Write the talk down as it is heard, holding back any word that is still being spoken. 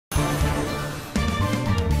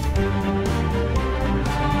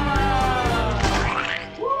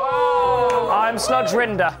I'm Sludge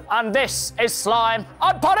Rinder, and this is Slime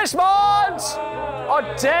on Punishment!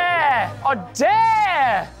 Oh dare! Oh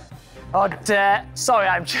dare! Oh dare! Sorry,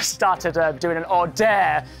 I've just started doing an oh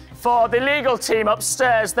dare. For the legal team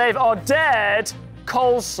upstairs, they've ordered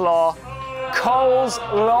coleslaw.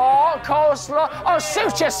 Coleslaw? Coleslaw? Oh,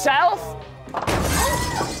 suit yourself!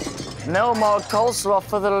 No more coleslaw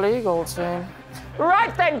for the legal team.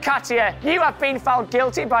 Right then, Katya, you have been found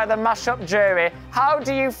guilty by the mash-up jury. How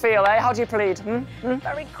do you feel, eh? How do you plead?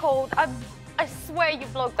 Very cold. I swear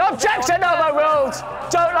you've looked... Objection overruled!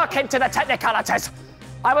 Don't look into the technicalities.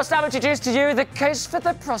 I must now introduce to you the case for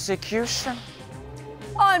the prosecution.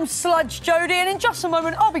 I'm Sludge Jody, and in just a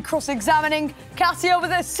moment, I'll be cross-examining Katya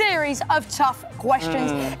with a series of tough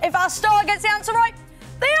questions. If our star gets the answer right,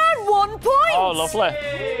 they earn 1 point. Oh, lovely.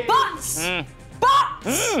 But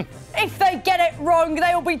if they get it wrong,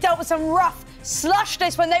 they will be dealt with some rough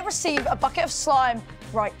slushness when they receive a bucket of slime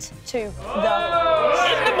right to the...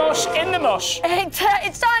 In the mush, in the mush. It's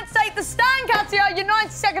time to take the stand, Katya. Your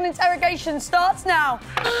 90-second interrogation starts now.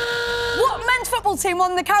 What men's football team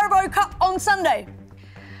won the Carabao Cup on Sunday?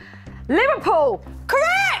 Liverpool.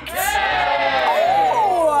 Correct!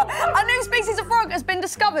 Oh! A new species of frog has been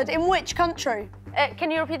discovered in which country?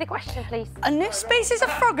 Can you repeat the question, please? A new species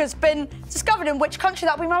of frog has been discovered in which country?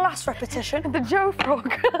 That'll be my last repetition. The Joe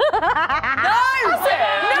frog. No! No,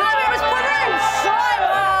 it was Peru!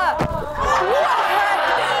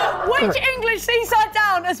 Which English seaside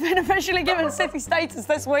town has been officially given city status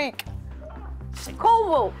this week?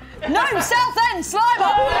 Cornwall. No, Southend,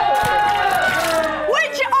 Slimer!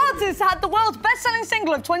 Which artist had the world's best-selling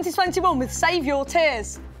single of 2021 with Save Your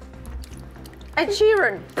Tears? Ed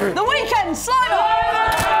Sheeran. The Weekend, Slimer!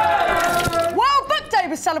 World Book Day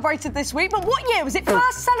was celebrated this week, but what year was it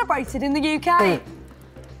first celebrated in the UK?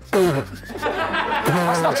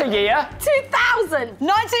 That's not a year. 2000.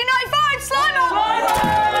 1995, Slimer!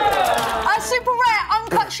 A super rare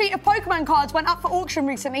uncut sheet of Pokemon cards went up for auction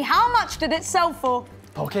recently. How much did it sell for?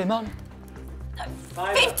 Pokemon.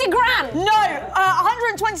 50 grand. No,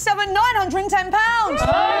 127,910 pounds.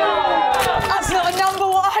 That's not a number,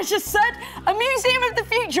 what I just said. A museum of the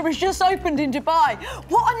future was just opened in Dubai.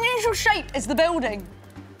 What unusual shape is the building?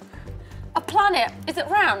 A planet. Is it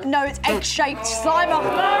round? No, it's egg-shaped, Slimer.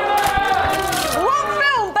 What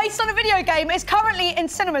film based on a video game is currently in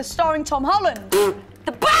cinemas starring Tom Holland?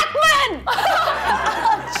 The Batman!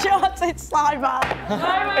 Uncharted, Slimer.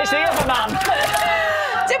 It's the other man.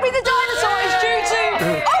 Dippy the dinosaur is due to...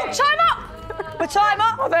 Oh, time up! We're time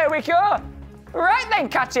up. Oh, there we go. Right then,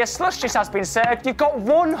 Katya, slush juice has been served. You've got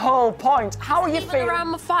 1 whole point. How are you feeling?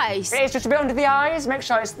 Around my face. It's just a bit under the eyes. Make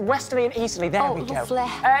sure it's westerly and easterly. There we go. Lovely.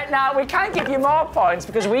 Now, we can give you more points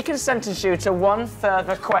because we can sentence you to 1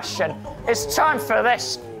 further question. It's time for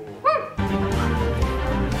this.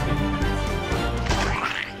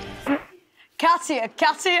 Katya.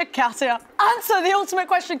 Answer the ultimate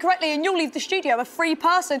question correctly and you'll leave the studio a free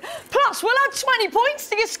person. Plus, we'll add 20 points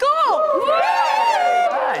to your score.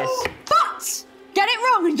 Nice. But get it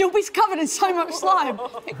wrong and you'll be covered in so much slime.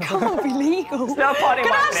 It can't be legal. No point in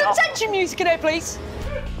Can I have whacking some off. tension music in here, please?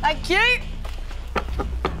 Thank you.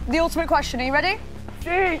 The ultimate question, are you ready?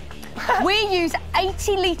 We use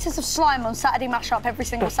 80 litres of slime on Saturday Mashup every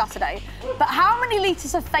single Saturday. But how many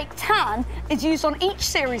litres of fake tan is used on each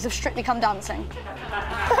series of Strictly Come Dancing?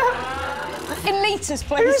 In litres,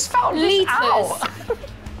 please. Who's found this out?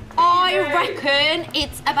 I reckon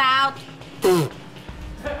it's about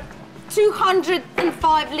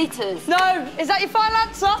 205 litres. No, is that your final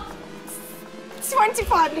answer?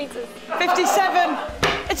 25 litres. 57.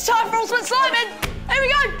 It's time for ultimate sliming. Here we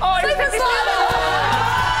go. Oh, it's Super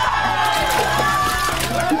 57.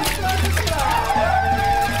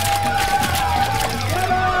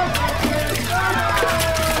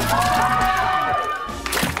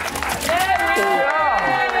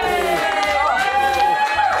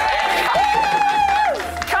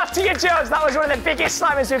 Katya Jones, that was one of the biggest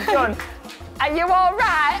slammers we've done. Are you all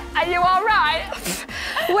right? Are you all right?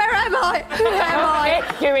 Where am I? Where am I?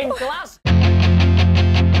 You're in Glasgow.